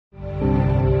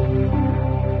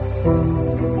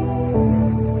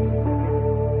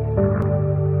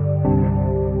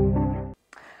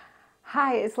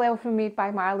Hi, it's Lil from Made by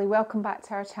Marley. Welcome back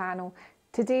to our channel.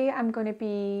 Today I'm going to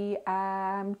be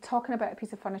talking about a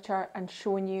piece of furniture and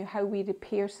showing you how we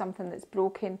repair something that's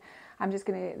broken.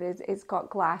 It's got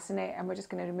glass in it and we're just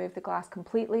going to remove the glass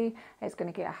completely. It's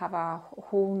going to have a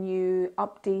whole new,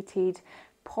 updated,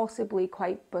 possibly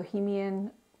quite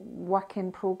bohemian, work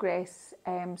in progress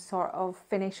sort of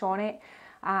finish on it.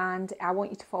 And I want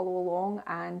you to follow along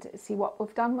and see what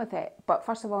we've done with it. But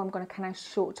first of all, I'm going to kind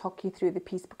of talk you through the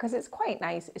piece because it's quite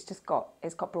nice. It's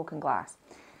got broken glass.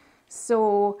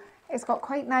 So it's got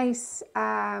quite nice,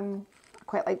 I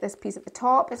quite like this piece at the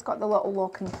top. It's got the little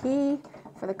lock and key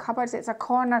for the cupboards. It's a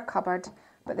corner cupboard,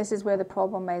 but this is where the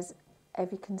problem is.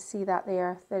 If you can see that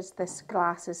this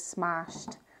glass is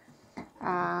smashed.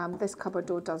 This cupboard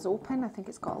door does open. I think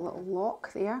it's got a little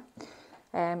lock there.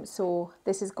 So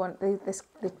this is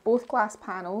both glass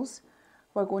panels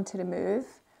we're going to remove,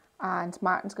 and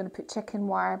Martyn's going to put chicken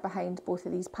wire behind both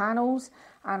of these panels,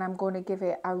 and I'm going to give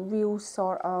it a real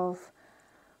sort of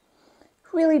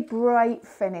really bright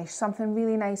finish, something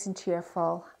really nice and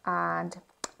cheerful. And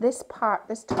this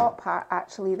top part,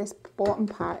 actually, this bottom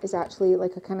part is actually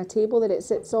like a kind of table that it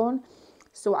sits on,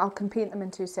 so I can paint them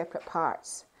in two separate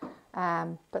parts.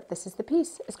 But this is the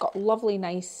piece. It's got lovely,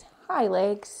 nice high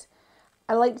legs.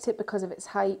 I liked it because of its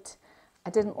height. I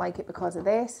didn't like it because of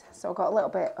this, so I got a little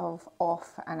bit of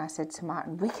off, and I said to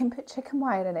Martyn, we can put chicken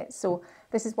wire in it. So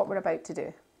this is what we're about to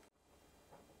do.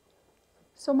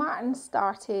 So Martyn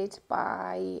started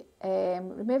by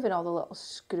removing all the little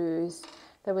screws.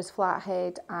 There was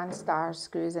flathead and star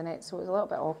screws in it, so it was a little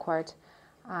bit awkward,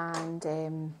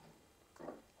 and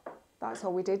that's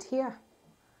all we did here.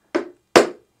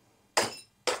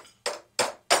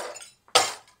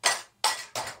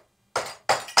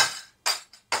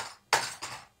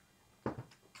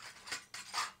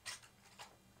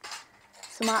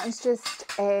 So Martyn's just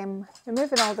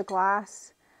removing all the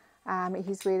glass.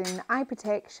 He's wearing eye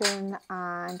protection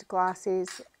and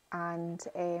glasses and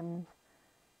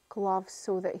gloves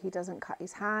so that he doesn't cut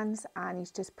his hands, and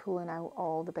he's just pulling out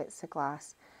all the bits of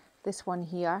glass. This one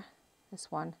here,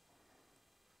 the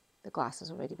glass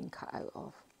has already been cut out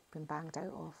of, been banged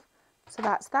out of. So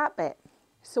that's that bit.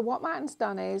 So what Martyn's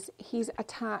done is he's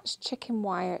attached chicken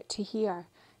wire to here.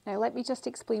 Now let me just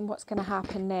explain what's going to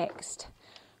happen next.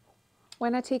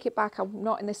 When I take it back, I'm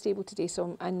not in the stable today,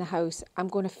 so I'm in the house. I'm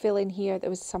going to fill in here. There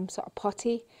was some sort of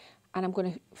putty, and I'm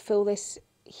going to fill this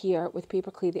here with paper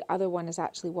clay. The other one is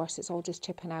actually worse. It's all just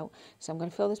chipping out. So I'm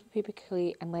going to fill this with paper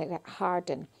clay and let it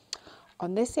harden.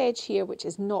 On this edge here, which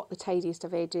is not the tidiest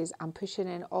of edges, I'm pushing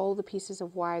in all the pieces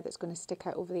of wire that's going to stick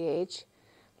out over the edge,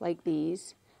 like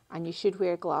these. And you should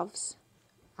wear gloves.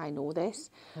 I know this.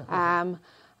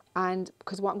 And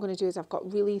because what I'm going to do is I've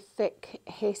got really thick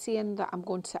hessian that I'm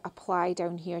going to apply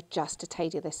down here just to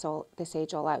tidy this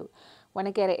edge all out. When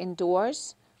I get it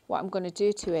indoors, what I'm going to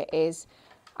do to it is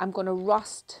I'm going to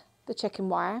rust the chicken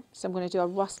wire. So I'm going to do a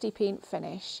rusty paint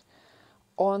finish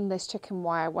on this chicken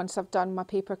wire. Once I've done my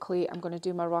paper clay, I'm going to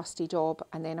do my rusty job,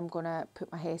 and then I'm going to put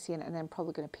my hessian, and then I'm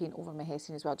probably going to paint over my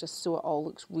hessian as well, just so it all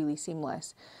looks really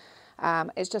seamless.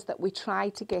 It's just that we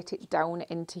tried to get it down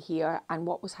into here, and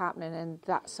what was happening in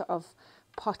that sort of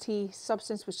putty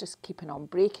substance was just keeping on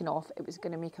breaking off. It was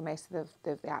going to make a mess of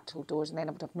the actual doors, and then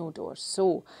I would have no doors.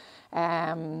 So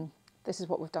this is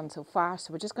what we've done so far.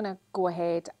 So we're just going to go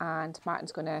ahead, and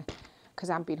Martyn's going to, because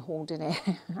I've been holding it,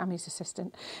 I'm his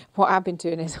assistant, what I've been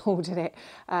doing is holding it,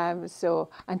 so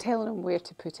I'm telling him where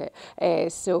to put it.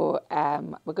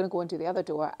 We're going to go and do the other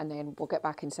door, and then we'll get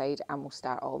back inside and we'll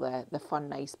start all the fun,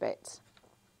 nice bits.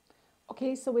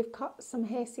 Okay, so we've cut some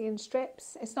hessian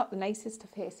strips. It's not the nicest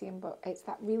of hessian, but it's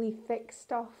that really thick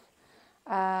stuff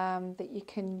that you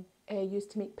can use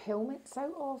to make pelmets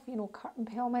out of, you know, curtain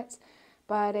pelmets.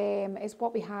 But it's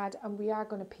what we had, and we are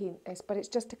going to paint this, but it's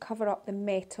just to cover up the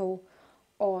metal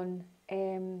on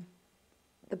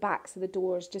the backs of the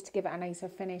doors, just to give it a nicer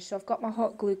finish. So I've got my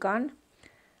hot glue gun,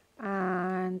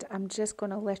 and I'm just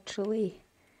going to literally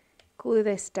glue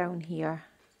this down here.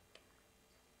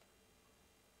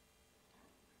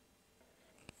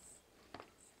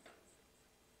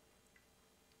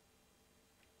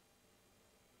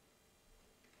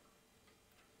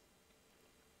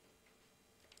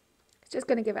 It's just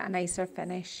going to give it a nicer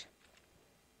finish.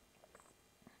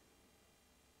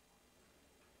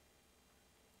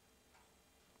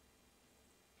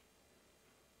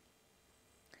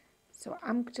 So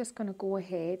I'm just going to go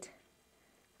ahead,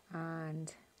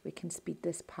 and we can speed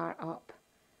this part up.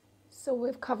 So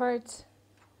we've covered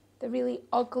the really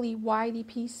ugly widey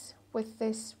piece with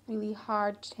this really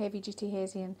hard heavy duty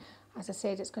hessian. As I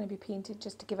said, it's going to be painted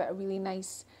just to give it a really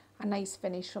nice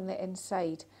finish from the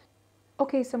inside.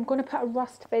 Okay, so I'm going to put a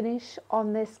rust finish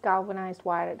on this galvanised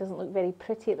wire. It doesn't look very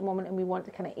pretty at the moment and we want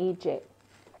to kind of age it.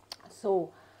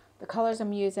 So the colours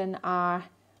I'm using are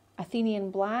Athenian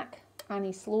Black,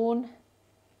 Annie Sloan,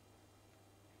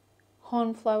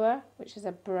 Hornflower, which is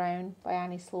a brown by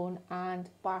Annie Sloan, and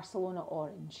Barcelona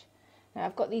Orange. Now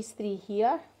I've got these three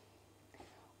here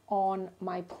on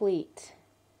my plate.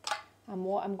 And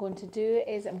what I'm going to do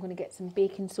is I'm going to get some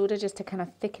baking soda just to kind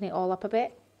of thicken it all up a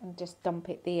bit and just dump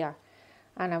it there.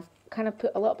 And I've kind of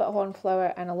put a little bit of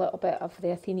Hornflower and a little bit of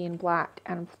the Athenian Black.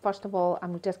 And first of all,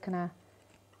 I'm just I'm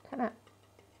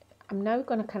now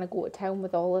going to kind of go to town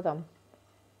with all of them.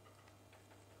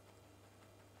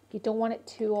 You don't want it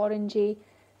too orangey.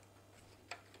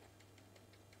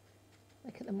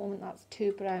 Like at the moment that's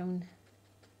too brown.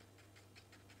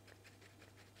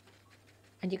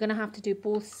 And you're going to have to do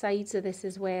both sides of this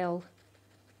as well.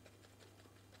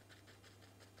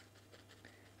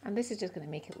 And this is just going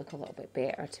to make it look a little bit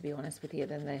better, to be honest with you,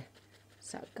 than the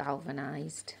sort of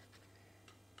galvanised.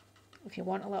 If you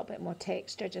want a little bit more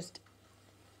texture, just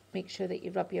make sure that you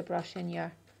rub your brush in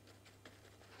your...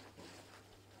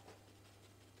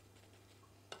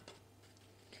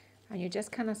 And you're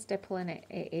just kind of stippling it.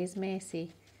 It is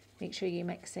messy. Make sure you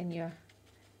mix in your...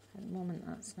 At the moment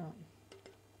that's not...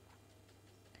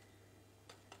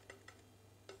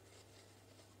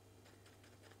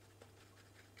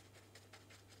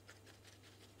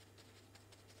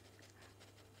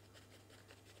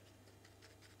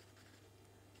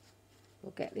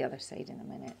 We'll get the other side in a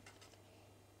minute.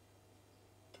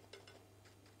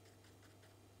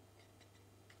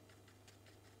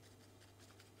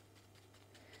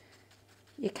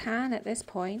 You can, at this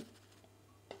point,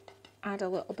 add a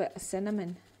little bit of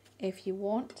cinnamon if you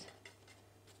want,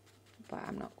 but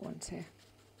I'm not going to.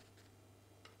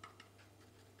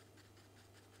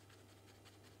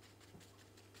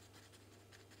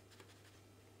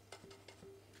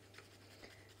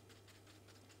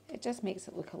 It just makes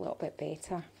it look a little bit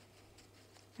better,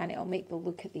 and it'll make the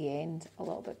look at the end a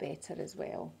little bit better as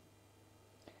well.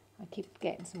 I keep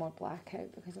getting some more black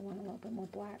out because I want a little bit more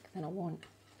black than I want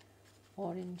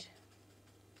orange.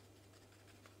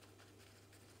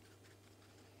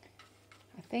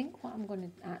 I think what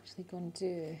I'm actually going to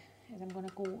do is I'm going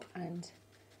to go and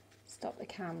stop the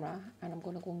camera and I'm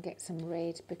going to go and get some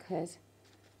red because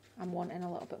I'm wanting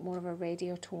a little bit more of a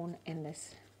reddier tone in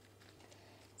this.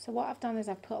 So what I've done is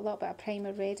I've put a little bit of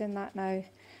primer red in that now.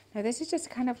 Now this is just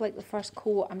kind of like the first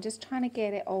coat. I'm just trying to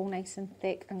get it all nice and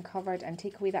thick and covered and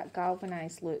take away that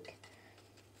galvanised look.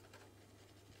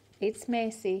 It's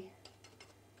messy.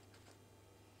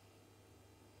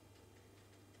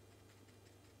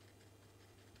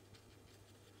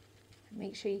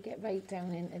 Make sure you get right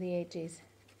down into the edges.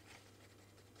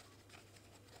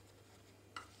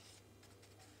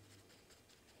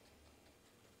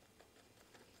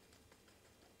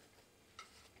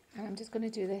 And I'm just going to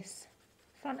do this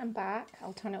front and back.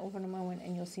 I'll turn it over in a moment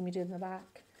and you'll see me doing the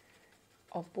back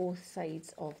of both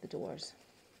sides of the doors.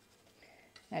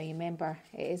 Now you remember,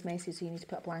 it is messy, so you need to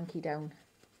put a blankie down.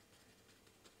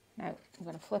 Now I'm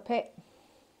going to flip it.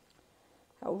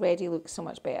 It already looks so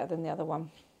much better than the other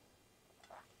one.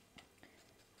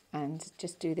 And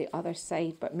just do the other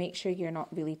side, but make sure you're not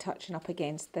really touching up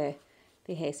against the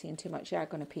Hessian too much. You are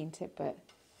going to paint it, but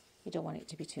you don't want it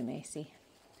to be too messy.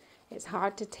 It's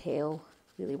hard to tell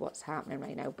really what's happening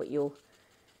right now, but you'll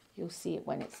see it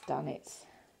when it's done. It's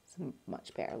a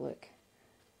much better look.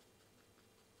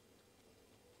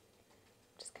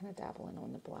 Just kind of dabbling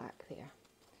on the black there,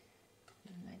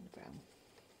 and then the brown.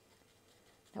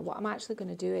 Now what I'm actually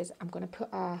going to do is I'm going to put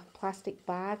a plastic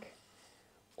bag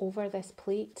over this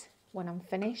plate when I'm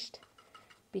finished,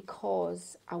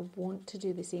 because I want to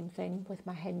do the same thing with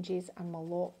my hinges and my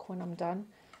lock when I'm done.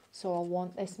 So I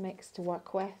want this mix to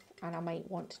work with, and I might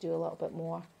want to do a little bit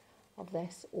more of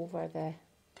this over the,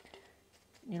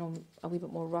 you know, a wee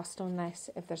bit more rust on this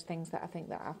if there's things that I think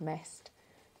that I've missed.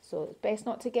 So it's best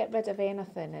not to get rid of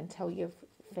anything until you've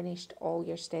finished all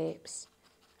your steps.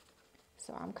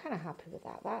 So I'm kind of happy with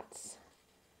that.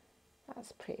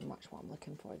 That's pretty much what I'm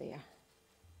looking for there.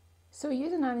 So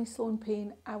using Annie Sloan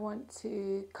paint, I want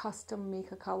to custom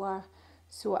make a colour.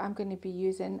 So I'm going to be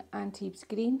using Antibes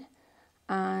Green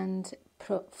and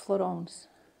Florence.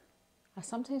 I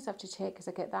sometimes have to check because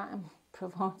I get that and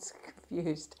Provence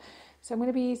confused. So I'm going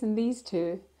to be using these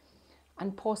two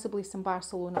and possibly some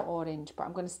Barcelona Orange, but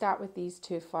I'm going to start with these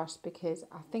two first because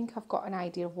I think I've got an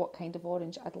idea of what kind of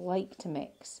orange I'd like to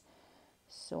mix.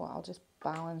 So I'll just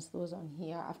balance those on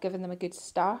here. I've given them a good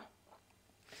stir,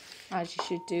 as you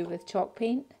should do with chalk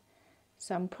paint.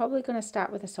 So I'm probably going to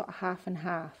start with a sort of half and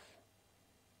half.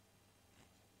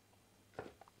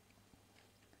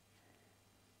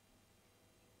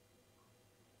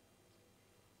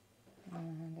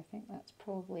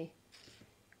 probably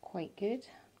quite good.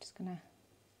 I'm just gonna,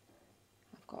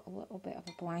 I've got a little bit of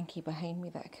a blankie behind me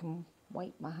that I can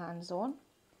wipe my hands on.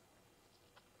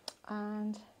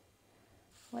 And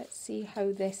let's see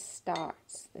how this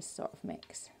starts, this sort of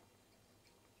mix.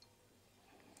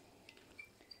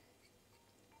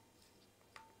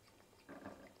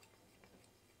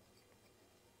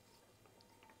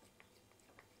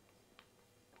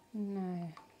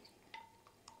 Now,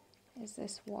 is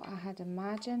this what I had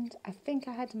imagined? I think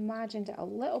I had imagined it a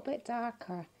little bit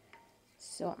darker,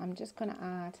 so I'm just going to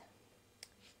add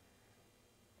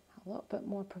a little bit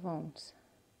more Provence.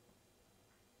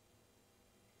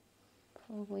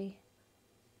 Probably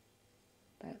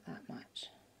about that much.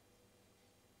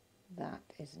 That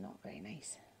is not very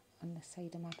nice on the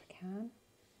side of my pecan.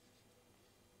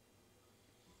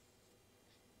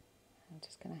 I'm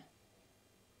just going to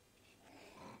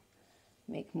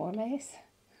make more mess.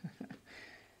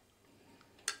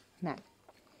 Now,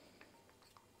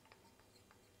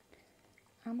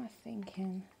 am I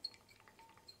thinking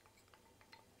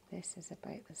this is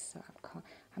about the sort of colour?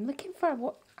 I'm looking for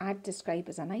what I'd describe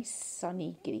as a nice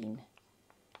sunny green.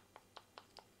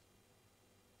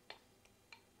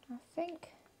 I think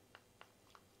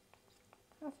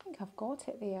I've got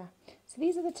it there. So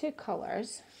these are the two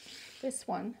colours, this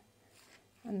one,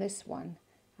 and this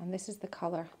is the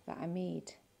colour that I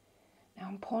made. Now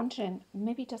I'm pondering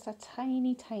maybe just a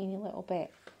tiny little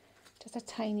bit, just a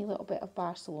tiny little bit of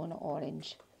Barcelona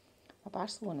orange. My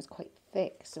Barcelona is quite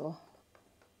thick, so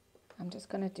I'm just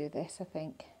going to do this, I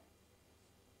think.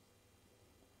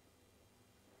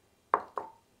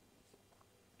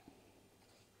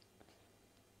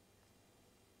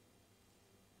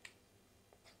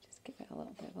 Just give it a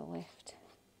little bit of a lift.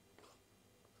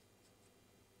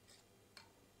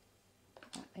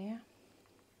 Put that there.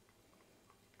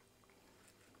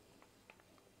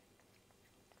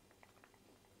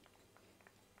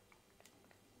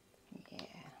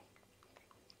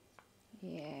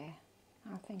 Yeah,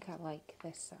 I think I like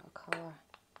this sort of colour.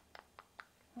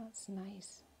 That's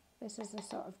nice. This is the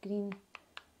sort of green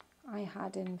I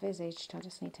had envisaged. I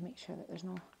just need to make sure that there's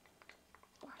no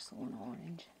Barcelona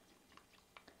orange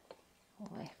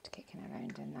left kicking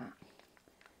around in that.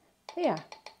 There.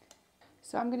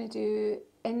 So I'm going to do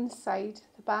inside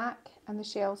the back, and the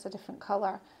shell's a different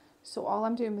colour. So all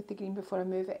I'm doing with the green before I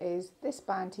move it is this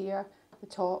band here, the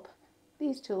top,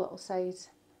 these two little sides,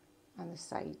 and the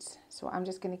sides. So I'm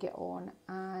just going to get on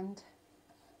and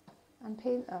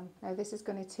paint them. Now this is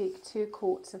going to take 2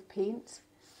 coats of paint,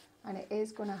 and it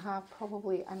is going to have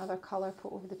probably another colour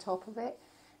put over the top of it,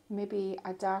 maybe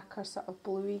a darker sort of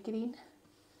bluey green,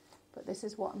 but this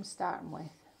is what I'm starting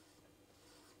with.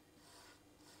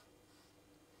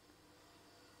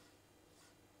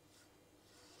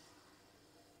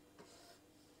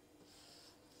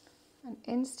 And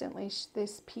instantly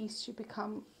this piece should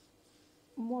become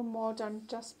more modern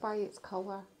just by its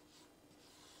colour.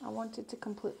 I wanted to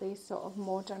completely sort of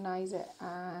modernise it,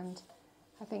 and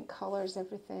I think colour's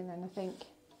everything, and I think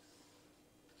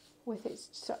with its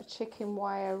sort of chicken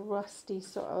wire rusty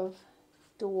sort of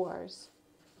doors,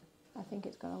 I think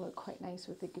it's going to look quite nice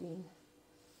with the green.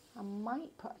 I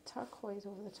might put a turquoise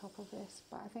over the top of this,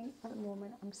 but I think at the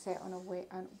moment I'm set on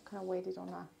I'm kind of wedded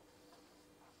on that.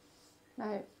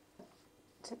 Now,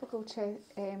 typical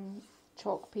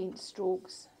chalk paint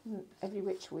strokes every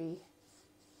which way.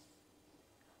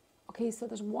 Okay, so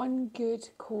there's one good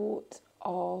coat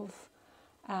of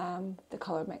the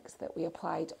colour mix that we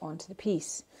applied onto the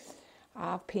piece.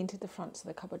 I've painted the fronts of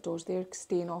the cupboard doors. They're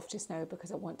staying off just now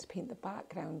because I want to paint the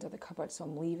background of the cupboard, so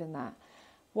I'm leaving that.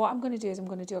 What I'm going to do is I'm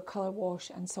going to do a colour wash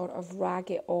and sort of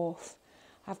rag it off.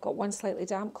 I've got one slightly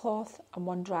damp cloth and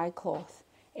one dry cloth.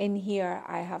 In here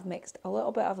I have mixed a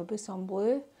little bit of a Bousson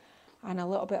bleu and a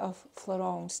little bit of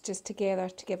Florence just together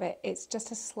to give it, it's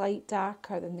just a slight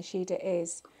darker than the shade it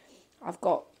is. I've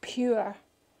got pure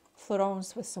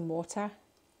Florence with some water,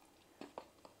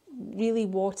 really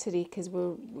watery, because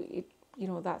you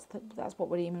know, that's what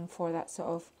we're aiming for, that sort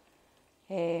of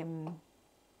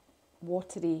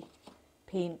watery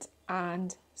paint,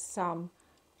 and some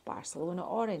Barcelona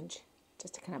orange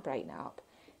just to kind of brighten it up.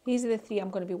 These are the 3 I'm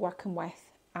going to be working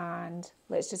with, and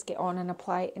let's just get on and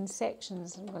apply it in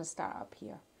sections. I'm going to start up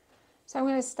here. So I'm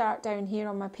going to start down here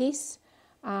on my piece,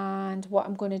 and what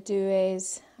I'm going to do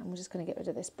is I'm just going to get rid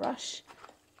of this brush,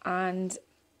 and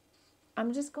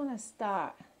I'm just going to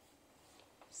start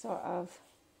sort of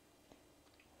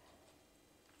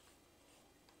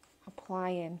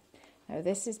applying. Now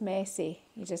this is messy,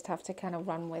 you just have to kind of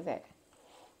run with it.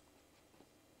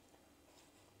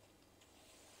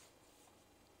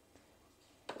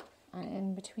 And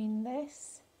in between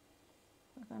this,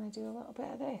 we're going to do a little bit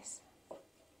of this.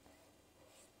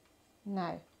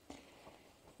 Now,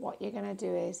 what you're going to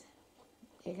do is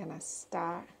you're going to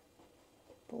start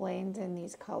blending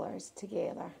these colours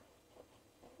together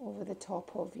over the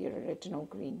top of your original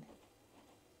green.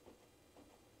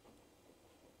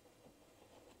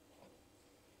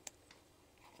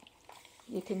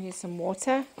 You can use some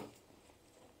water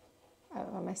out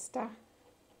of a mister.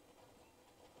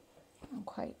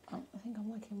 I think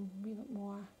I'm liking a wee bit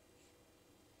more.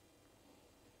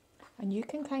 And you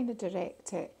can kind of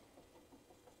direct it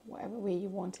whatever way you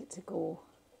want it to go.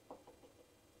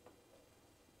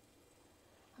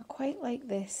 I quite like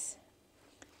this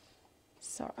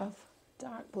sort of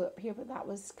dark blue up here, but that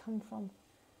was come from,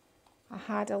 I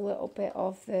had a little bit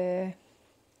of a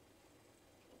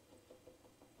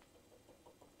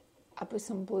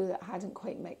bosom blue that hadn't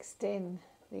quite mixed in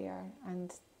there,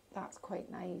 and that's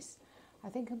quite nice. I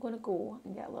think I'm going to go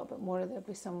and get a little bit more of the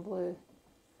bosom blue,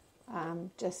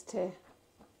 just to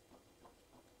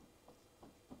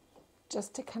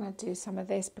kind of do some of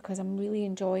this, because I'm really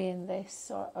enjoying this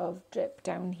sort of drip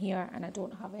down here, and I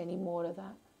don't have any more of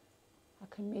that. I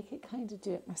can make it kind of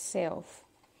do it myself.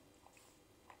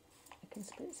 I can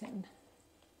spritz it in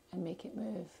and make it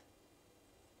move.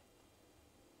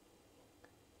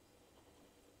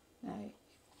 Now,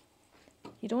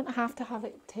 you don't have to have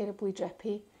it terribly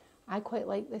drippy. I quite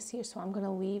like this here, so I'm going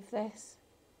to leave this.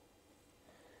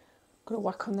 I'm going to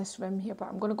work on this rim here, but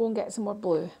I'm going to go and get some more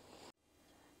blue.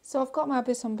 So I've got my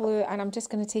bosom blue, and I'm just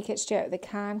going to take it straight out of the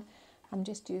can. I'm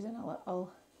just using a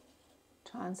little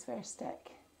transfer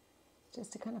stick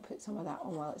just to kind of put some of that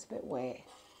on while it's a bit wet.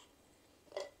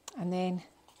 And then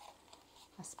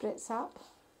I spritz up,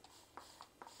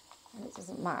 and it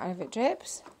doesn't matter if it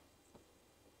drips.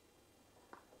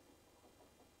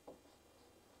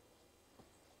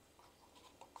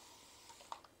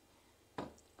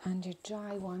 And your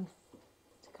dry one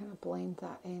to kind of blend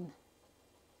that in.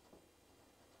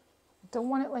 I don't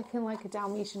want it looking like a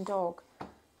Dalmatian dog,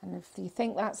 and if you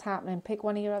think that's happening, pick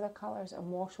one of your other colours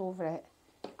and wash over it.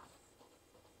 But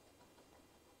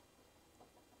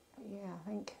yeah,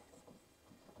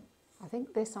 I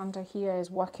think this under here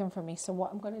is working for me, so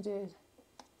what I'm going to do is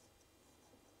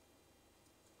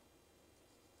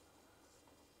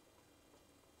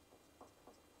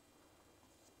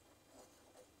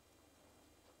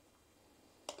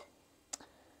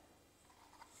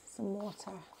some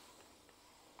water,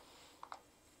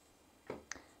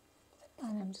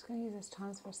 and I'm just going to use this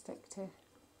transfer stick to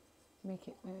make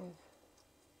it move.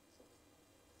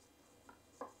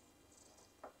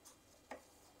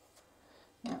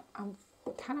 Now, I'm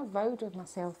kind of vowed with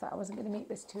myself that I wasn't going to make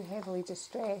this too heavily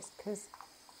distressed, because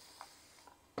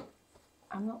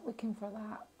I'm not looking for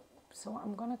that, so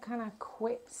I'm going to kind of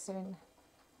quit soon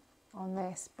on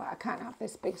this, but I can't have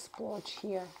this big splodge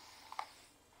here.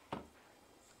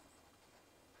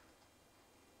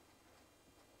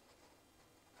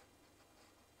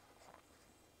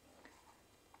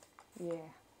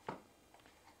 Yeah,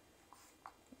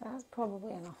 that's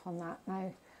probably enough on that.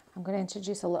 Now I'm going to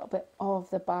introduce a little bit of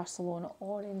the Barcelona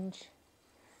orange,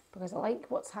 because I like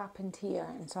what's happened here,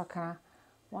 and so I kind of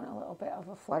want a little bit of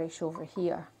a flourish over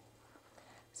here.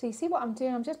 So you see what I'm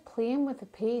doing? I'm just playing with the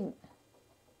paint.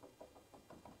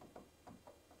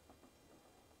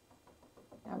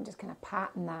 Now I'm just kind of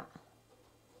patting that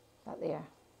there,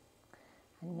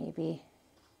 and maybe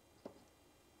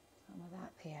some of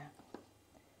that there.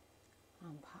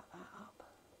 And pat that up,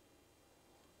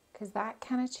 because that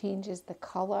kind of changes the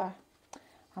colour.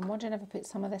 I'm wondering if I put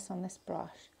some of this on this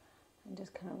brush and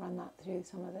just kind of run that through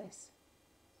some of this.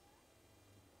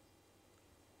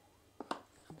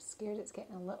 I'm scared it's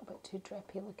getting a little bit too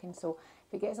drippy looking, so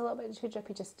if it gets a little bit too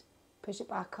drippy, just push it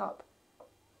back up.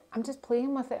 I'm just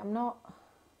playing with it. I'm not,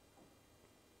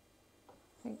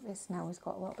 I think this now has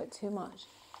got a little bit too much.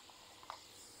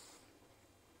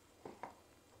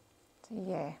 So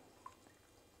yeah.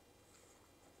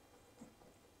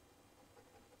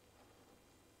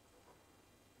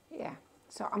 Yeah,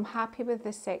 so I'm happy with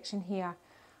this section here.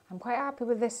 I'm quite happy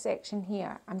with this section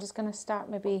here. I'm just going to start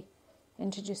maybe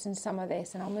introducing some of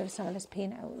this, and I'll move some of this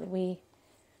paint out of the way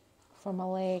for my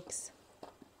legs.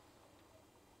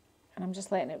 And I'm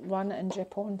just letting it run and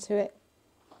drip onto it.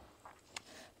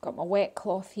 I've got my wet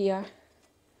cloth here.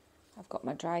 I've got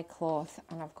my dry cloth,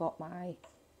 and I've got my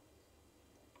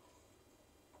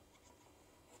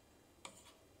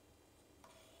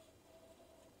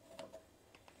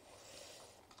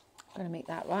going to make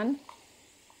that run.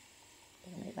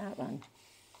 Going to make that run.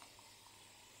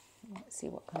 Let's see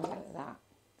what comes out of that.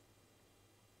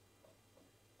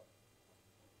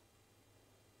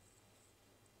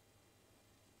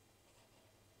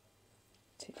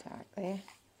 too dark there.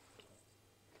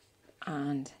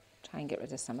 And try and get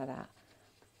rid of some of that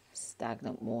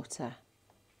stagnant water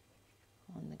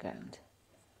on the ground.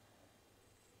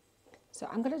 So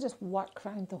I'm going to just work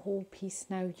around the whole piece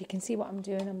now. You can see what I'm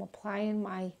doing. I'm applying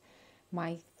my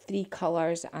 3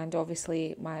 colours and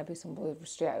obviously my Abyss and Blue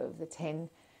straight out of the tin,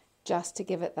 just to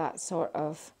give it that sort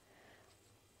of,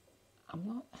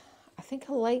 I think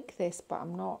I like this, but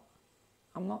I'm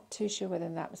not too sure whether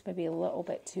that was maybe a little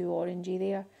bit too orangey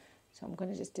there. So I'm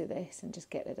going to just do this and just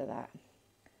get rid of that.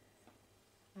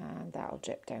 And that'll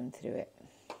drip down through it.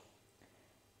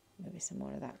 Maybe some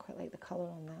more of that. Quite like the colour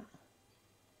on that.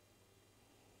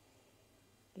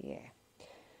 Yeah.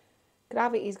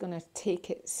 Gravity is going to take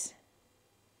its,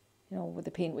 with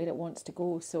the paint where it wants to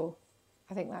go. So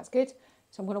I think that's good.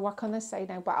 So I'm going to work on this side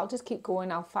now, but I'll just keep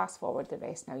going. I'll fast forward the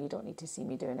rest now. You don't need to see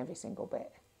me doing every single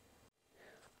bit.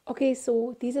 Okay,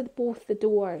 so these are both the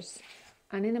doors.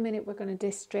 And in a minute, we're going to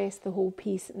distress the whole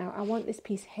piece. Now, I want this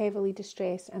piece heavily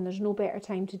distressed, and there's no better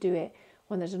time to do it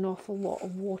when there's an awful lot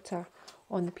of water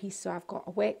on the piece. So I've got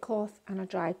a wet cloth and a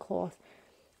dry cloth.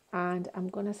 And I'm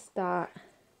going to start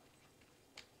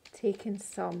taking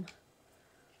some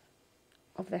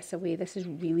of this away. This is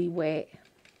really wet.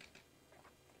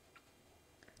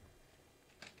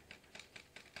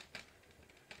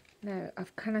 Now,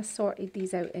 I've kind of sorted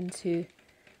these out into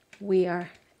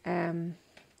where,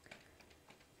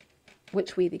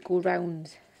 which way they go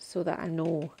round, so that I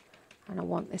know, and I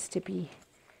want this to be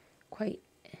quite,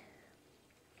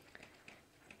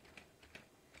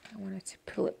 I wanted to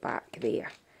pull it back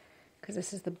there, because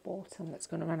this is the bottom that's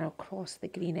going to run across the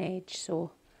green edge.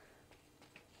 So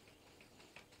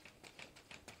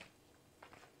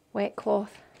wet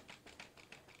cloth,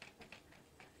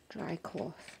 dry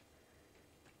cloth,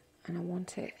 and I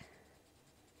want it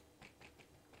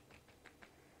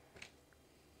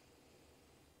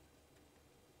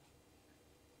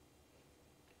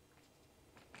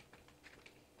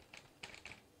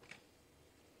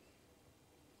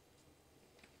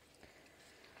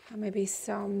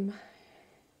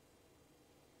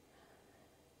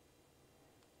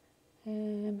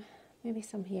and maybe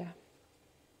some here.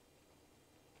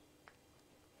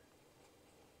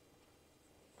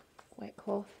 Wet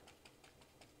cloth,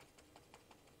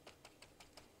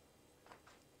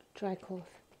 dry cloth,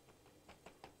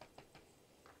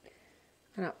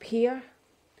 and up here,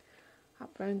 up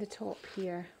round the top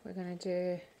here, we're going to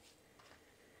do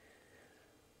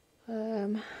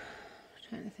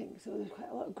trying to think, so there's quite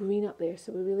a lot of green up there,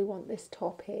 so we really want this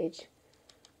top edge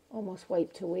almost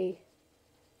wiped away.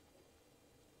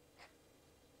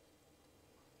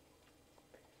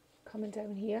 Coming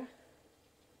down here,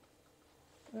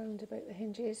 round about the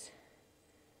hinges,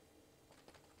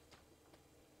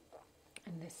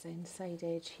 and this inside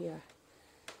edge here,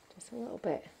 just a little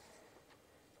bit.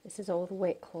 This is all the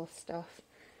wet cloth stuff.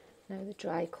 Now the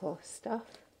dry cloth stuff.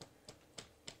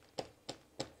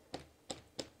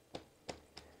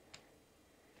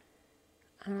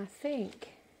 And I think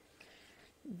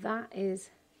that is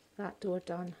that door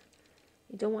done.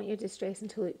 You don't want your distress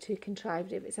until it's too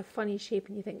contrived. If it's a funny shape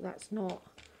and you think that's not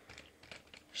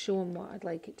showing what I'd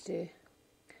like it to do.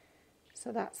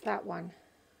 So that's that one.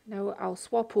 Now I'll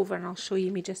swap over and I'll show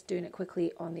you me just doing it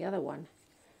quickly on the other one.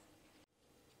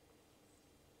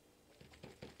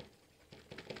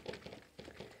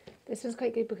 This one's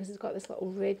quite good because it's got this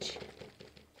little ridge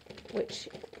which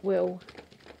will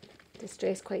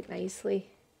distress quite nicely.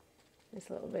 This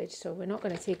little ridge, so we're not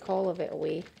going to take all of it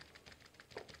away,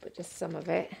 but just some of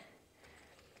it.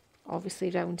 Obviously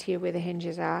round here where the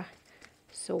hinges are.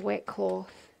 So wet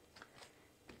cloth,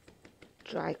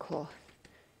 dry cloth.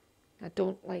 I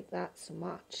don't like that so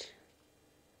much,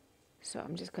 so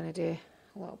I'm just going to do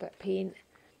a little bit of paint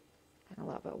and a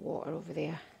little bit of water over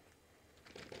there.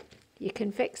 You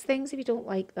can fix things if you don't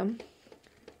like them.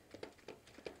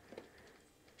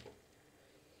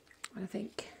 I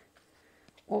think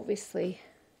obviously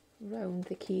round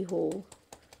the keyhole,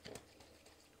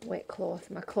 wet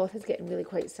cloth. My cloth is getting really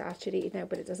quite saturated now,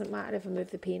 but it doesn't matter if I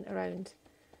move the paint around.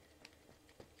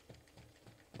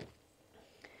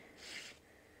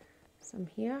 Some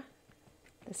here.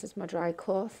 This is my dry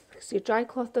cloth. So your dry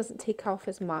cloth doesn't take off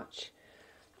as much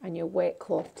and your wet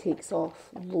cloth takes off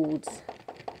loads.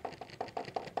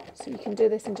 So you can do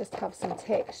this and just have some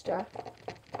texture.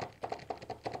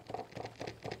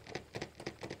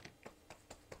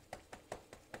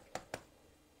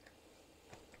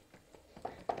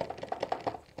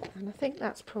 And I think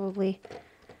that's probably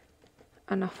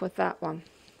enough with that one.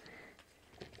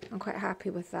 I'm quite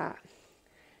happy with that.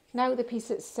 Now the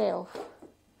piece itself.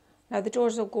 Now the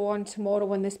doors will go on tomorrow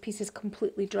when this piece is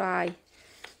completely dry,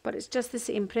 but it's just the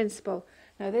same principle.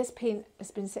 Now this paint has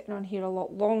been sitting on here a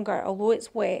lot longer. Although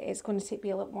it's wet, it's going to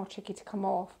be a little more tricky to come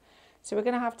off. So we're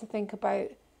going to have to think about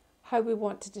how we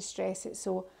want to distress it.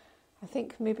 So I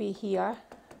think maybe here,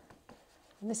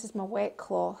 and this is my wet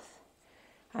cloth,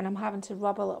 and I'm having to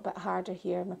rub a little bit harder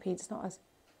here. My paint's not as,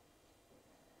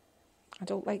 I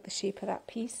don't like the shape of that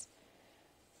piece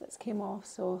that's came off,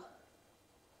 so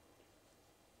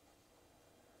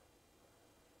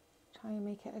try and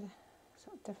make it a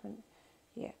sort of different,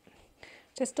 yeah.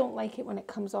 Just don't like it when it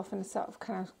comes off in a sort of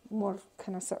kind of more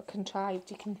kind of sort of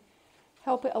contrived. You can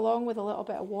help it along with a little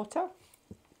bit of water.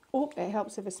 Oh, it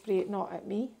helps if I spray it not at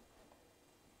me.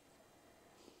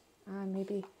 And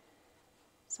maybe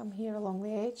some here along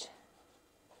the edge.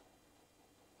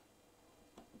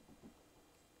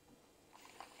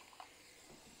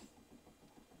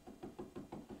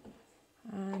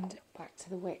 And back to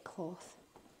the wet cloth.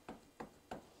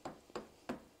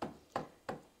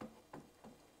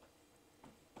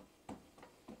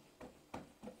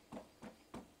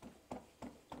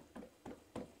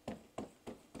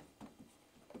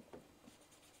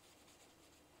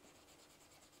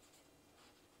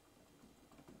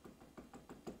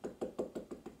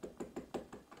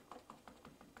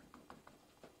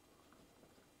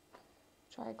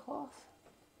 Dry cloth,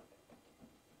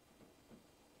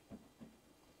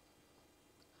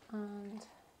 and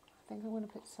I think I'm going to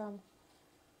put some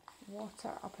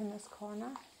water up in this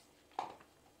corner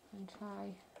and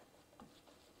try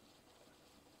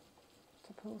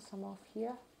to pull some off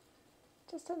here,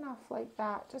 just enough like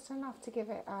that, just enough to give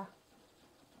it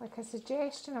a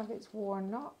suggestion of it's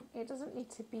worn. Not, it doesn't need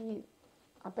to be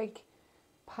a big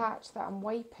patch that I'm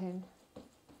wiping.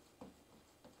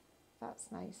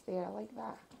 That's nice there, I like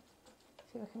that.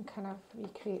 See if I can kind of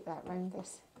recreate that around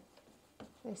this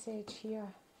edge here.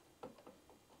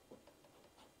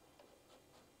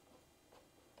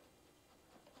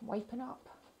 Wiping up,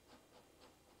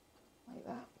 like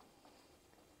that.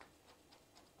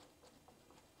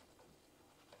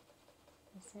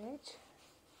 This edge,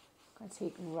 I'm going to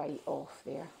take right off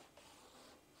there,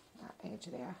 that edge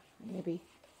there, and maybe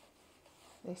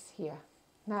this here.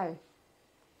 Now,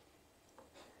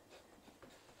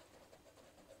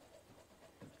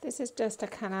 this is just a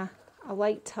kind of a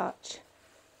light touch.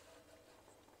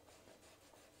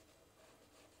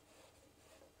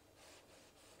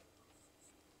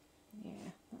 Yeah,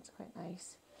 that's quite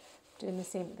nice. Doing the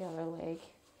same with the other leg.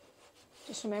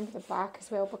 Just remember the back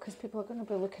as well, because people are going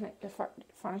to be looking at the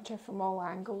furniture from all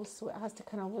angles, so it has to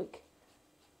kind of look.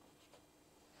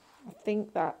 I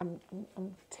think that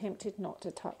I'm tempted not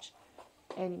to touch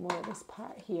any more of this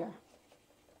part here.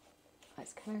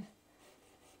 Let's kind of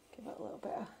give it a little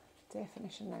bit of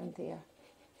definition around there.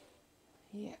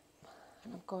 Yeah,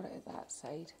 and I've got it at that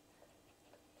side.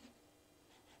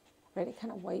 Already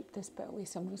kind of wiped this bit away,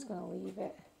 so I'm just going to leave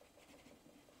it.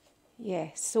 Yeah,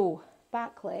 so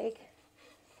back leg.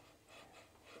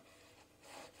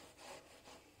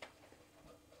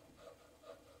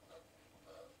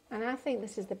 And I think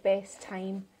this is the best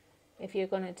time if you're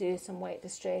going to do some wet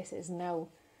distress is now,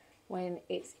 when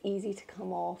it's easy to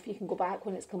come off. You can go back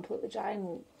when it's completely dry,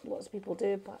 and lots of people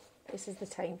do, but this is the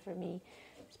time for me,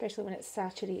 especially when it's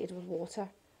saturated with water.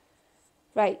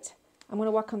 Right, I'm going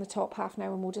to work on the top half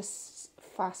now, and we'll just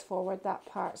fast forward that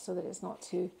part so that it's not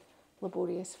too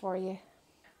laborious for you.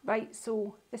 Right,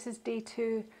 so this is day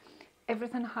 2.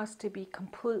 Everything has to be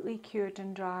completely cured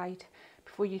and dried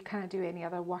before you kind of do any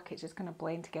other work. It's just going to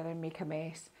blend together and make a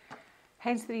mess.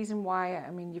 Hence the reason why,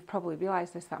 I mean, you've probably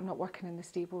realised this, that I'm not working in the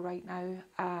stable right now.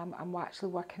 I'm actually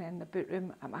working in the boot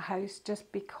room at my house,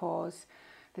 just because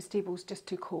the stable's just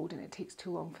too cold and it takes too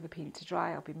long for the paint to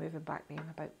dry. I'll be moving back there in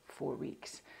about 4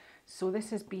 weeks. So this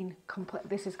has been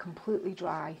this is completely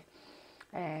dry,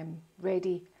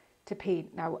 ready to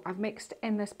paint. Now I've mixed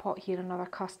in this pot here another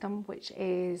custom, which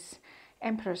is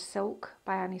Emperor's Silk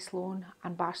by Annie Sloan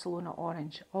and Barcelona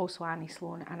Orange, also Annie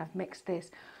Sloan, and I've mixed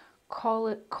this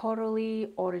corally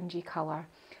orangey colour.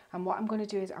 And what I'm going to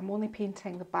do is I'm only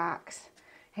painting the backs,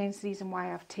 hence the reason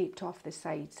why I've taped off the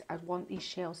sides. I want these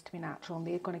shells to be natural, and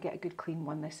they're going to get a good clean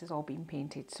when this has all been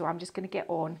painted. So I'm just going to get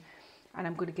on, and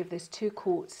I'm going to give this 2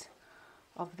 coats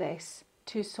of this,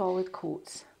 2 solid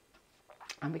coats,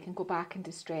 and we can go back and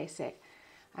distress it.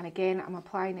 And again, I'm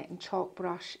applying it in chalk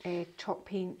brush, chalk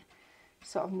paint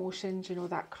sort of motions, you know,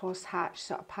 that cross hatch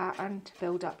sort of pattern to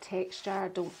build up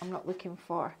texture. I'm not looking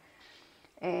for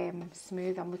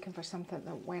smooth. I'm looking for something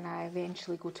that when I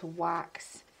eventually go to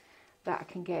wax, that I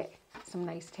can get some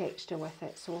nice texture with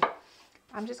it. So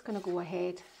I'm just going to go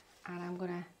ahead and I'm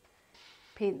going to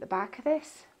paint the back of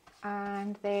this,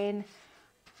 and then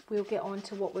we'll get on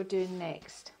to what we're doing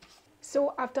next.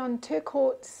 So I've done 2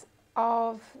 coats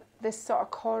of this sort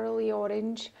of corally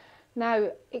orange.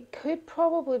 Now, it could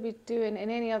probably be doing, in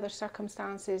any other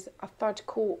circumstances, a third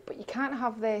coat, but you can't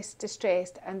have this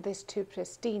distressed and this too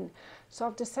pristine. So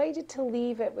I've decided to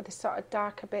leave it with the sort of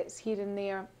darker bits here and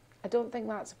there. I don't think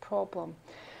that's a problem.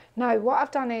 Now, what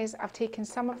I've done is I've taken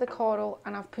some of the coral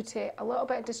and I've put it a little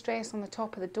bit of distress on the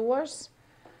top of the doors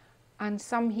and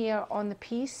some here on the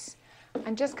piece,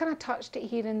 and just kind of touched it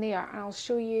here and there, and I'll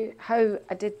show you how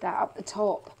I did that up the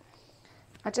top.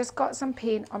 I just got some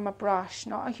paint on my brush,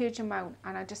 not a huge amount,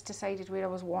 and I just decided where I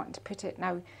was wanting to put it.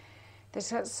 Now,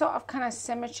 there's a sort of kind of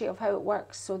symmetry of how it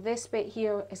works. So this bit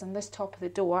here is on this top of the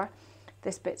door,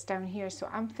 this bit's down here. So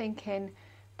I'm thinking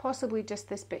possibly just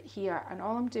this bit here, and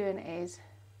all I'm doing is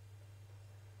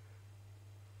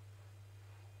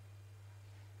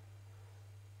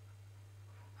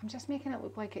I'm just making it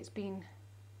look like it's been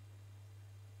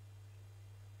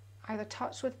either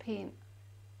touched with paint,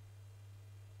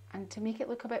 and to make it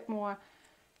look a bit more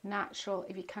natural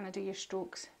if you kind of do your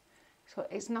strokes. So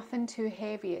it's nothing too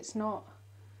heavy, it's not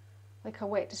like a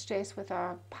wet distress with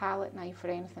a palette knife or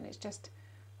anything, it's just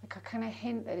like a kind of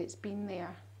hint that it's been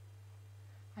there.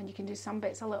 And you can do some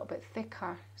bits a little bit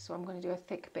thicker, so I'm going to do a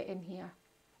thick bit in here.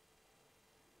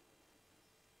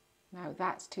 Now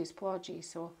that's too splodgy,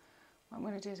 so what I'm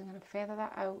going to do is I'm going to feather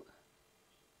that out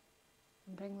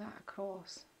and bring that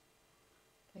across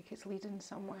like it's leading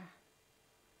somewhere.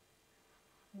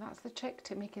 And that's the trick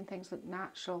to making things look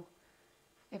natural.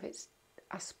 If it's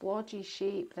a splodgy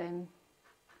shape, then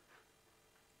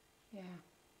yeah.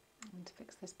 I'm going to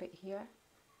fix this bit here.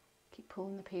 Keep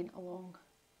pulling the paint along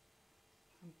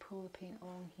and pull the paint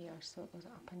along here so it goes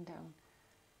up and down.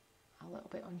 A little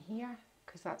bit on here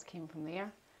because that's came from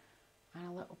there, and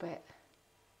a little bit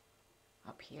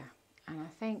up here. And I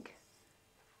think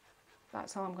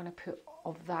that's all I'm going to put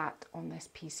of that on this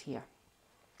piece here.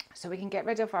 So we can get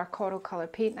rid of our coral colour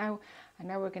paint now, and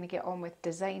now we're going to get on with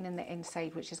designing the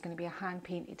inside, which is going to be a hand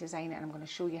painted design, and I'm going to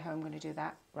show you how I'm going to do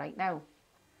that right now.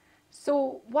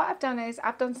 So what I've done is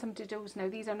I've done some doodles. Now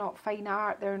these are not fine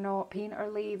art, they're not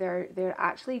painterly, they're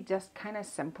actually just kind of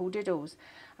simple doodles,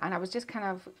 and I was just kind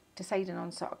of deciding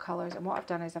on sort of colours, and what I've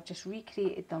done is I've just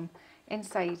recreated them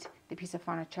inside the piece of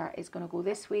furniture. It's going to go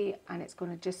this way, and it's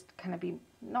going to just kind of be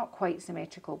not quite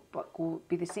symmetrical, but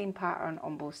be the same pattern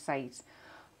on both sides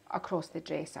across the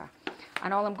dresser.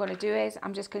 And all I'm going to do is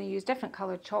I'm just going to use different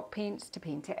coloured chalk paints to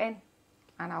paint it in,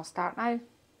 and I'll start now.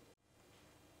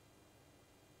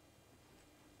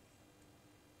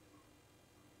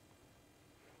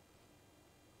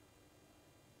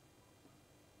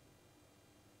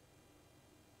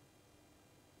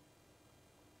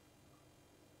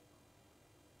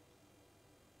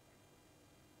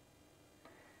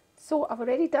 So I've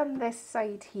already done this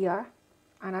side here,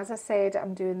 and as I said,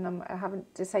 I'm doing them, I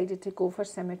haven't decided to go for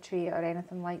symmetry or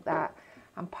anything like that.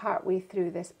 I'm part way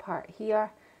through this part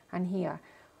here and here.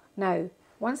 Now,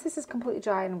 once this is completely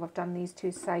dry and we've done these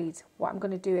two sides, what I'm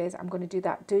going to do is I'm going to do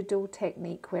that doodle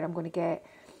technique where I'm going to get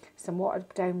some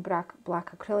watered down black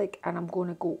acrylic, and I'm going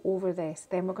to go over this.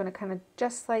 Then we're going to kind of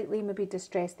just slightly maybe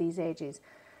distress these edges.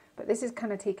 But this is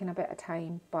kind of taking a bit of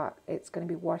time, but it's going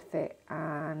to be worth it.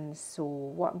 And so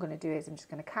what I'm going to do is I'm just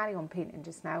going to carry on painting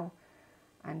just now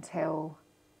until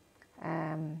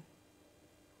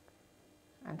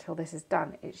this is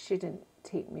done. It shouldn't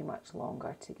take me much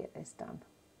longer to get this done.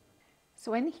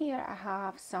 So in here I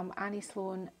have some Annie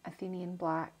Sloan Athenian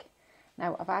black.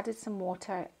 Now I've added some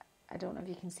water. I don't know if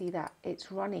you can see that.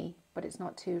 It's runny, but it's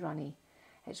not too runny.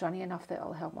 It's runny enough that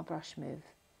it'll help my brush move.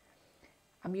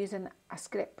 I'm using a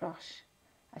script brush.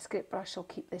 A script brush will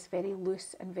keep this very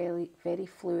loose and very, very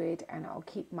fluid, and it'll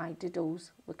keep my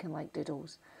doodles looking like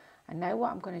doodles. And now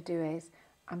what I'm going to do is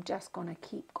I'm just going to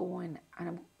keep going, and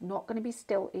I'm not going to be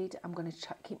stilted. I'm going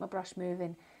to keep my brush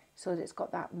moving so that it's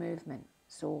got that movement.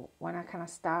 So when I kind of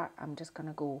start, I'm just going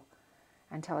to go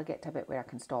until I get to a bit where I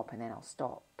can stop, and then I'll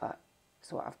stop. But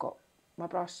so I've got my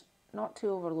brush not too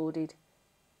overloaded,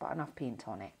 but enough paint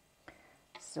on it.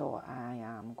 So I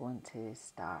am going to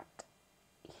start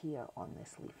here on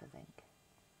this leaf, I think.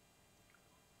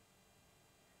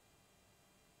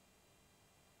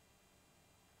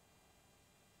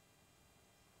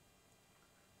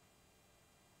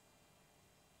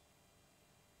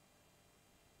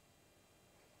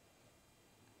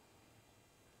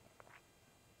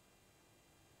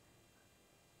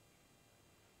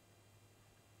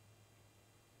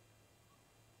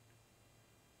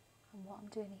 And what I'm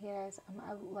doing here is I'm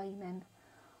outlining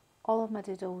all of my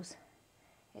doodles.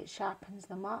 It sharpens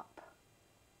them up,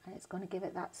 and it's going to give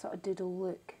it that sort of doodle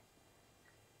look.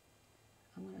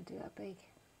 I'm going to do a big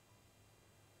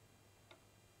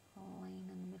line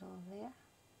in the middle of there.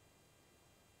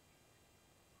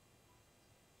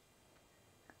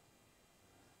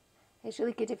 It's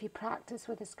really good if you practice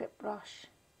with a script brush.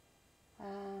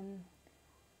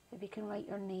 If you can write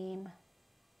your name,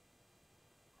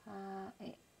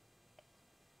 it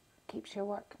keeps your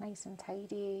work nice and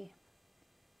tidy,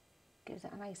 gives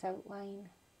it a nice outline.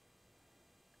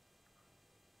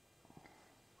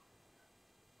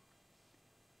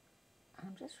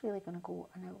 I'm just really going to go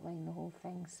and outline the whole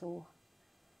thing, so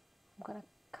I'm going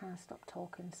to kind of stop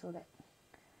talking so that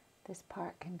this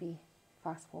part can be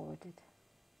fast forwarded.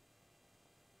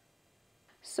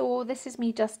 So this is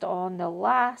me just on the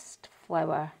last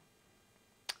flower.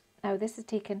 Now this is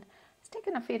taken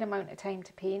a fair amount of time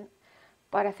to paint,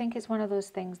 but I think it's one of those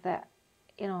things that,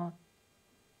 you know,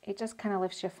 it just kind of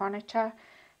lifts your furniture.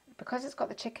 Because it's got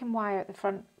the chicken wire at the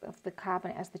front of the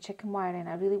cabinet as the chicken wire in,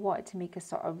 I really wanted to make a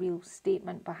sort of real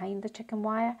statement behind the chicken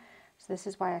wire. So this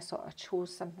is why I sort of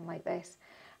chose something like this.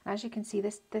 And as you can see,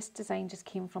 this design just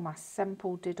came from a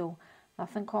simple doodle.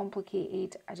 Nothing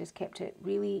complicated. I just kept it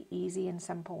really easy and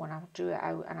simple when I drew it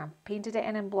out, and I painted it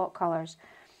in block colours.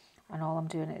 And all I'm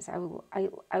doing is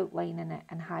outlining it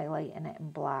and highlighting it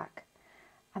in black.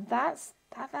 And that's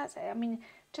it. I mean,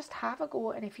 just have a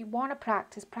go, and if you want to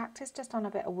practice just on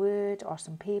a bit of wood or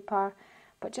some paper,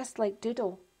 but just like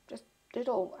doodle, just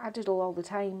doodle. I doodle all the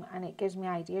time, and it gives me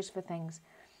ideas for things.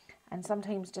 And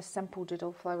sometimes just simple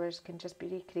doodle flowers can just be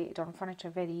recreated on furniture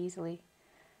very easily.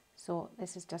 So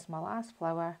this is just my last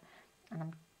flower, and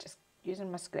I'm just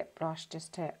using my script brush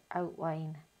just to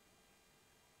outline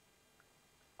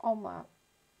all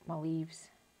my leaves.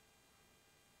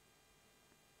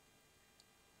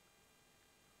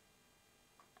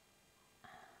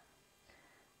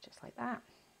 Just like that.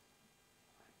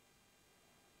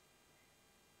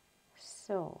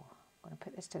 So I'm going to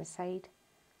put this to the side,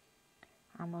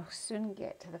 and we'll soon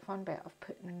get to the fun bit of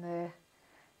putting the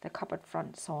cupboard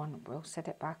fronts on. We'll set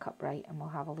it back upright and we'll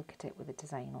have a look at it with the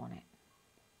design on it.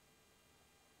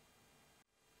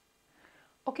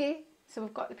 Okay, so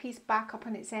we've got the piece back up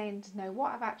on its end. Now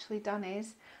what I've actually done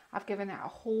is I've given it a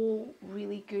whole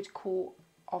really good coat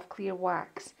of clear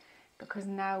wax, because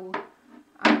now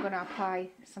I'm going to apply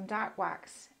some dark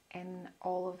wax in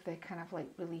all of the kind of like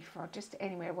relief, or just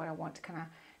anywhere where I want to kind of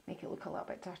make it look a little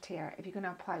bit dirtier. If you're going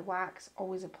to apply wax,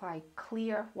 always apply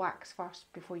clear wax first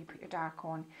before you put your dark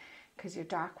on, because your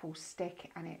dark will stick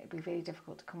and it'll be very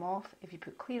difficult to come off. If you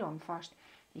put clear on first,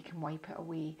 you can wipe it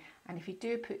away. And if you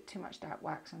do put too much dark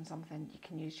wax on something, you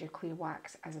can use your clear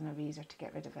wax as an eraser to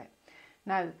get rid of it.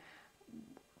 Now,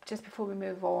 just before we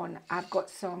move on, I've got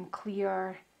some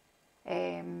clear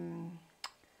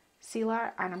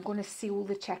sealer, and I'm going to seal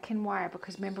the chicken wire,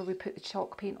 because remember we put the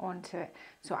chalk paint onto it.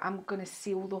 So I'm going to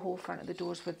seal the whole front of the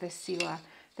doors with this sealer.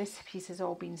 This piece has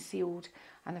all been sealed,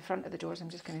 and the front of the doors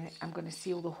I'm going to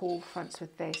seal the whole fronts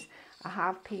with this. I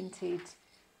have painted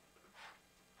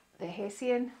the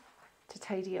Hessian to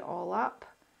tidy it all up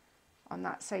on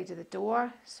that side of the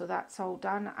door, so that's all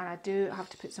done. And I do have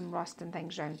to put some rust and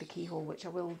things around the keyhole, which I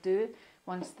will do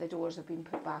once the doors have been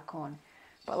put back on.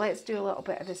 But let's do a little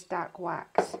bit of this dark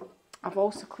wax. I've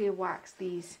also clear waxed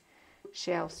these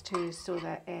shelves too, so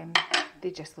that they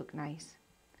just look nice.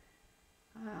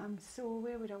 So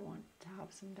where would I want to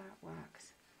have some dark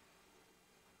wax?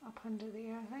 Up under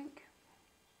there, I think.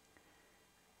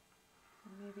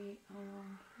 Maybe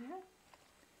along here.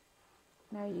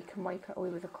 Now you can wipe it away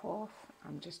with a cloth.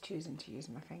 I'm just choosing to use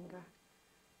my finger.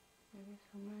 Maybe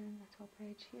somewhere in the top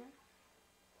edge here.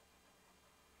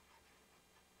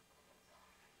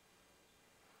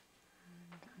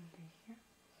 And under here.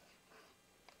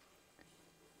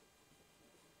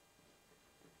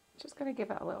 Just going to give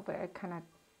it a little bit of kind of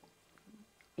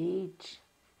age,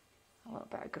 a little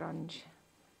bit of grunge.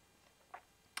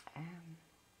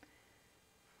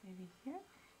 Maybe here.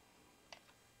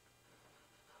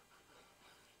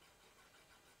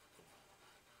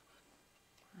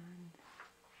 And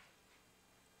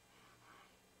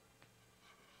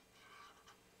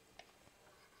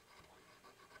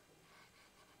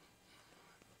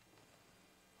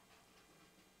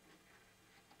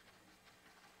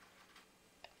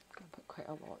I'm going to put quite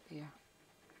a lot there, a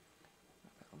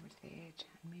little bit over to the edge,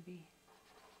 and maybe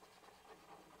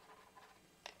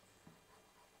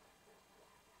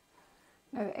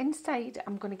now the inside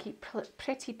I'm going to keep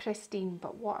pretty pristine,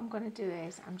 but what I'm going to do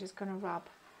is I'm just going to rub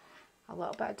a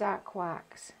little bit of dark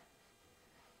wax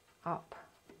up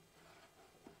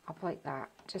like that,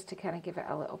 just to kind of give it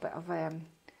a little bit of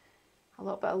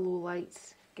low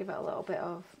lights, give it a little bit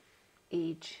of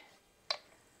age.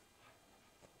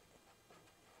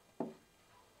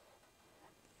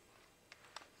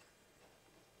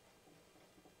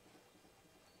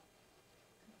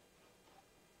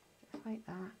 Just like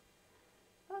that.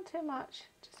 not too much,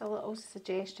 just a little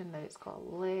suggestion that it's got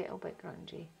a little bit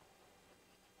grungy.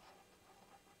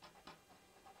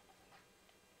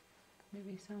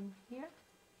 Maybe some here.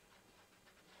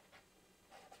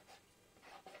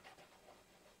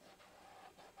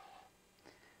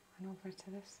 And over to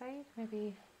this side,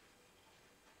 maybe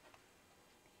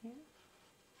here.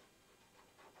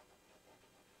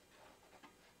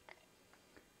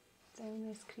 Down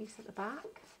this crease at the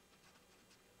back.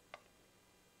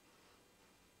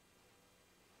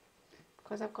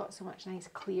 Because I've got so much nice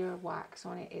clear wax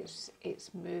on it,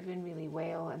 it's moving really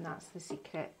well, and that's the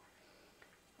secret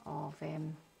of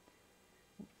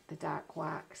the dark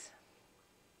wax.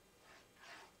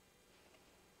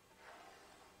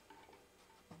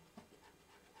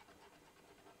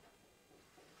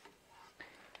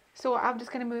 So I'm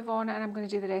just going to move on and I'm going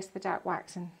to do the rest of the dark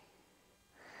waxing.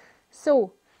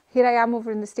 So here I am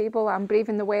over in the stable. I'm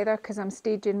braving the weather because I'm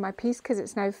staging my piece because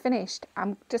it's now finished.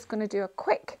 I'm just going to do a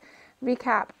quick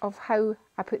recap of how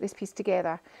I put this piece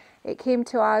together. It came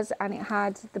to us and it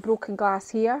had the broken glass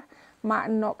here.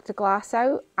 Martyn knocked the glass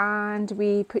out and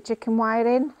we put chicken wire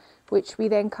in, which we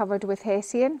then covered with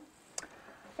Hessian.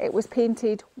 It was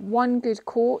painted one good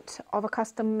coat of a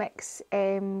custom mix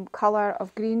colour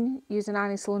of green using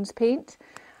Annie Sloan's paint.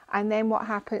 And then what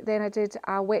happened, then I did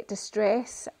a wet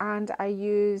distress and I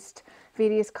used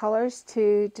various colours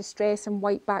to distress and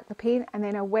wipe back the paint, and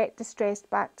then I wet distressed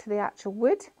back to the actual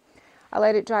wood. I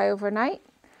let it dry overnight.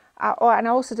 And I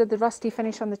also did the rusty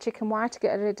finish on the chicken wire to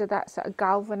get rid of that sort of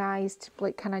galvanised,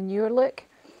 like kind of newer look.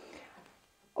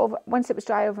 Once it was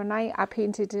dry overnight, I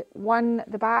painted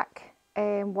the back,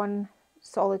 one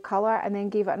solid colour, and then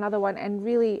gave it another one, and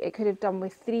really it could have done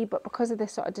with 3, but because of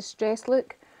this sort of distressed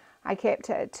look, I kept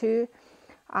it at 2.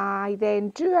 I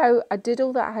then drew out a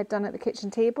doodle that I had done at the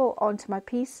kitchen table onto my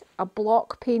piece, a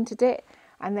block painted it,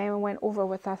 and then I went over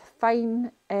with a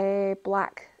fine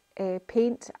black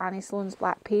paint, Annie Sloan's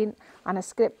black paint, and a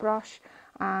script brush,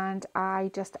 and I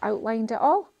just outlined it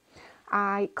all.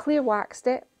 I clear waxed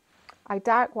it, I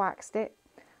dark waxed it,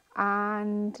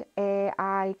 and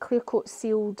I clear coat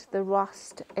sealed the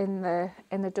rust in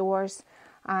the doors,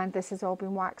 and this has all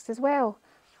been waxed as well,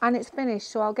 and it's finished.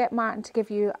 So I'll get Martyn to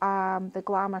give you the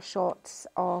glamour shots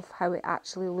of how it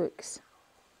actually looks.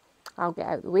 I'll get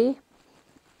out of the way.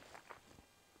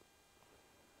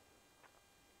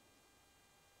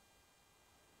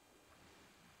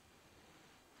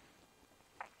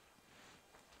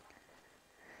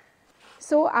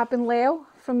 So I've been Lel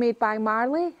from Made by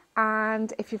Marley,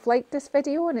 and if you've liked this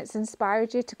video and it's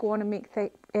inspired you to go on and make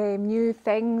new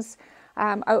things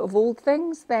out of old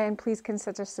things, then please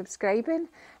consider subscribing.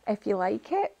 If you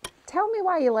like it, tell me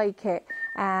why you like it.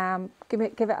 Give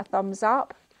it a thumbs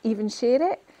up, even share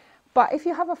it. But if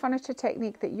you have a furniture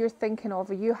technique that you're thinking of,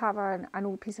 or you have an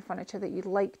old piece of furniture that you'd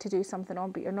like to do something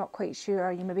on but you're not quite sure,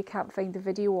 or you maybe can't find the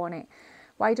video on it,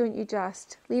 why don't you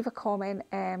just leave a comment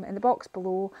in the box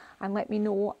below and let me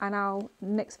know, and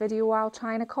next video I'll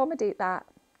try and accommodate that.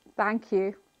 Thank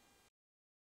you.